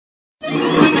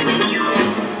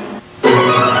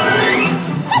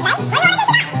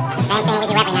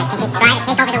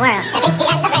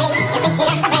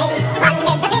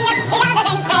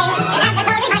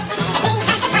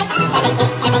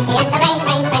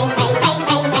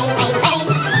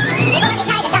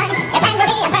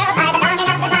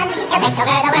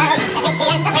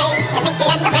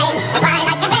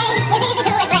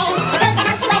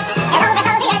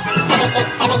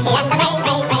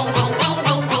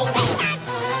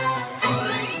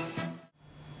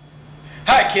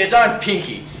Alright kids, I'm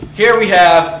Pinky. Here we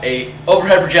have a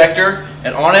overhead projector,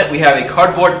 and on it we have a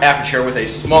cardboard aperture with a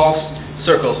small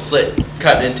circle slit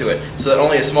cut into it, so that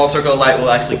only a small circle of light will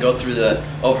actually go through the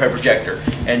overhead projector.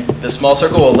 And the small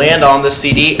circle will land on this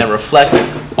CD and reflect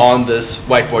on this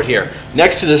whiteboard here.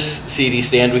 Next to this CD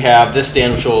stand we have this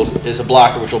stand, which is a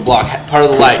blocker, which will block part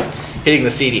of the light hitting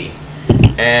the CD.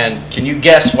 And can you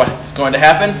guess what's going to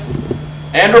happen?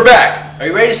 And we're back. Are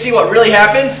you ready to see what really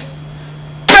happens?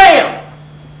 BAM!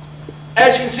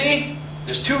 As you can see,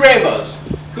 there's two rainbows.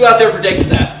 Who out there predicted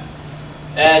that?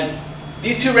 And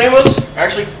these two rainbows are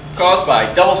actually caused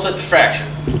by double slit diffraction.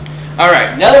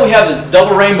 Alright, now that we have this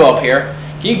double rainbow up here,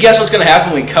 can you guess what's going to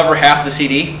happen when we cover half the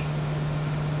CD?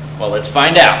 Well, let's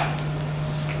find out.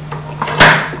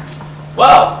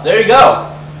 Well, there you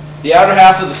go. The outer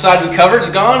half of the side we covered is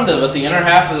gone, but the inner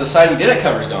half of the side we didn't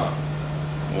cover is gone.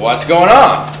 What's going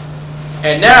on?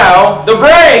 And now, the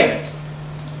brain!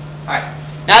 Alright,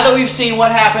 now that we've seen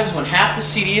what happens when half the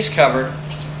CD is covered,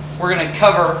 we're going to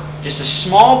cover just a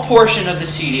small portion of the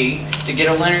CD to get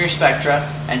a linear spectra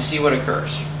and see what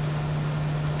occurs.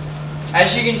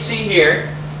 As you can see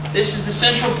here, this is the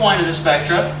central point of the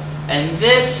spectra, and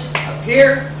this up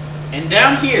here and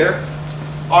down here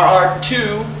are our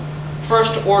two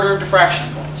first order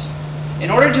diffraction points.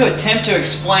 In order to attempt to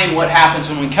explain what happens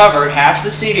when we cover half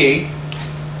the CD,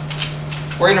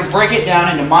 we're going to break it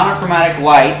down into monochromatic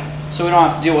light so we don't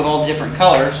have to deal with all the different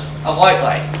colors of white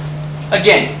light.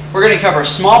 Again, we're going to cover a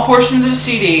small portion of the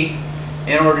CD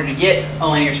in order to get a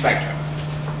linear spectrum.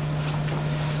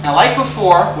 Now, like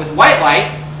before, with white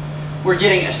light, we're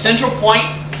getting a central point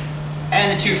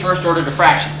and the two first order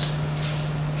diffractions.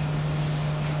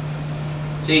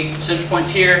 See, central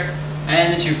point's here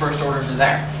and the two first orders are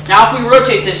there. Now, if we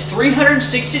rotate this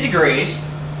 360 degrees,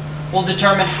 we'll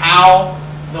determine how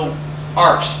the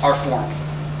arcs are formed.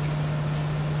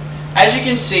 As you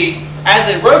can see, as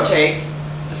they rotate,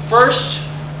 the first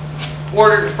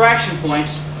order diffraction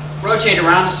points rotate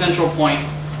around the central point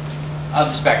of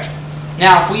the spectrum.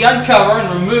 Now, if we uncover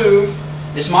and remove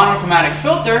this monochromatic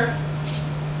filter,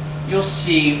 you'll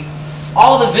see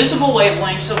all the visible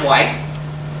wavelengths of light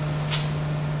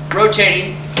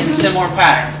rotating in a similar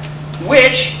pattern,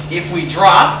 which, if we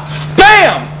drop,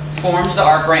 BAM! Forms the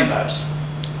arc rainbows.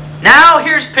 Now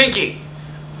here's Pinky.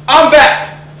 I'm back.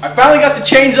 I finally got the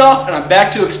chains off and I'm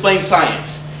back to explain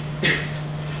science.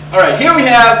 Alright, here we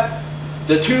have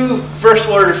the two first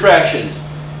order diffractions,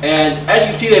 and as you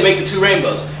can see they make the two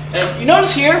rainbows. And you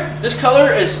notice here, this color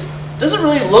doesn't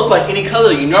really look like any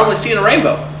color you normally see in a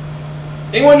rainbow.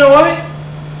 Anyone know why?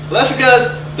 Well, that's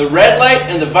because the red light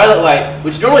and the violet light,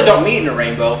 which normally don't meet in a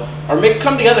rainbow,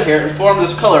 come together here and form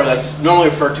this color that's normally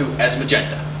referred to as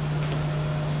magenta.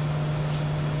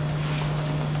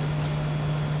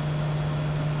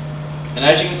 And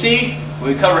as you can see,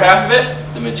 when we cover half of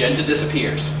it, the magenta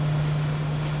disappears.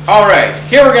 Alright,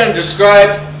 here we're going to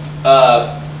describe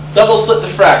double slit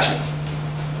diffraction.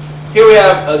 Here we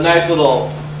have a nice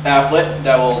little applet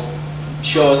that will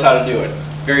show us how to do it.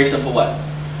 Very simple way.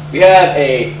 We have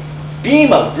a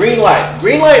beam of green light.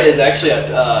 Green light is actually,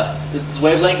 its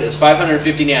wavelength is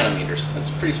 550 nanometers. That's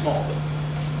pretty small,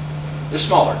 but they're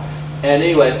smaller. And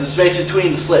anyways, the space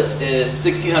between the slits is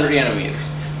 1600 nanometers.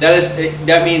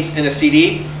 That means in a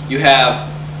CD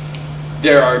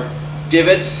there are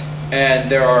divots and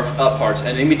there are up parts,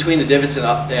 and in between the divots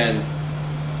and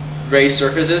raised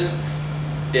surfaces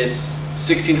is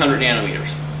 1600 nanometers.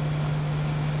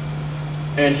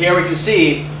 And here we can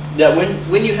see that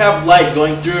when you have light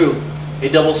going through a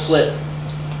double slit,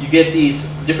 you get these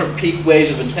different peak waves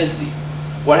of intensity.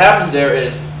 What happens there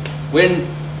is when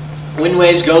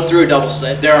waves go through a double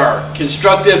slit, there are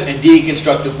constructive and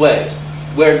deconstructive waves.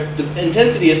 Where the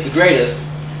intensity is the greatest,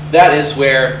 that is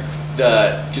where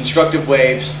the constructive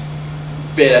waves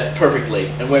fit perfectly.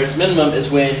 And where it's minimum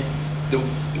is when the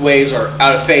waves are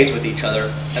out of phase with each other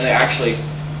and they actually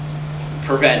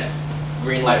prevent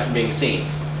green light from being seen.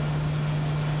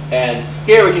 And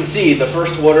here we can see the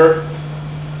first order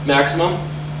maximum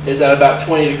is at about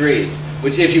 20 degrees,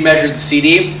 which if you measured the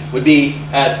CD would be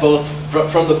at both,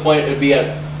 from the point it would be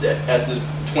at the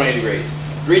 20 degrees.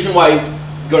 The reason why,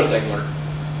 go to second order.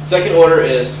 Second order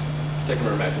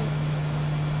maximum.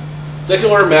 Second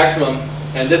order maximum,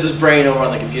 and this is Brain over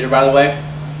on the computer, by the way.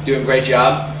 Doing a great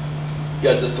job.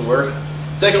 Got this to work.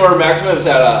 Second order maximum is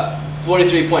at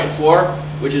 43.4,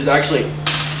 which is actually,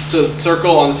 so the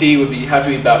circle on the CD would have to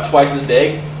be about twice as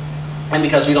big. And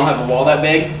because we don't have a wall that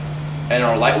big, and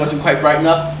our light wasn't quite bright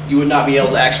enough, you would not be able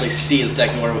to actually see the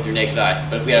second order with your naked eye.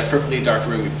 But if we had a perfectly dark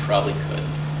room, we probably could.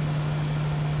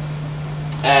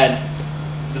 And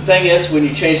the thing is, when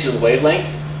you change the wavelength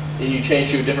and you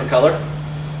change to a different color,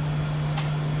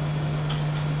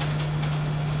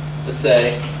 let's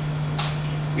say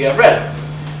we have red.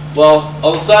 Well,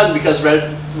 all of a sudden, because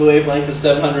red wavelength is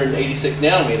 786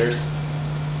 nanometers,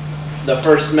 the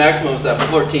first maximum is at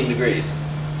 14 degrees,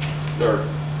 or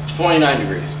 29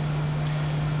 degrees,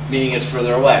 meaning it's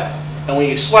further away. And when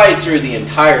you slide through the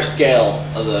entire scale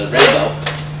of the rainbow,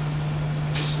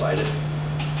 just slide it,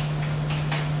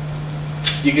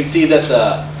 you can see that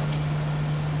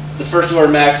the first order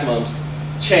maximums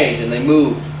change and they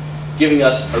move, giving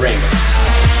us a rainbow.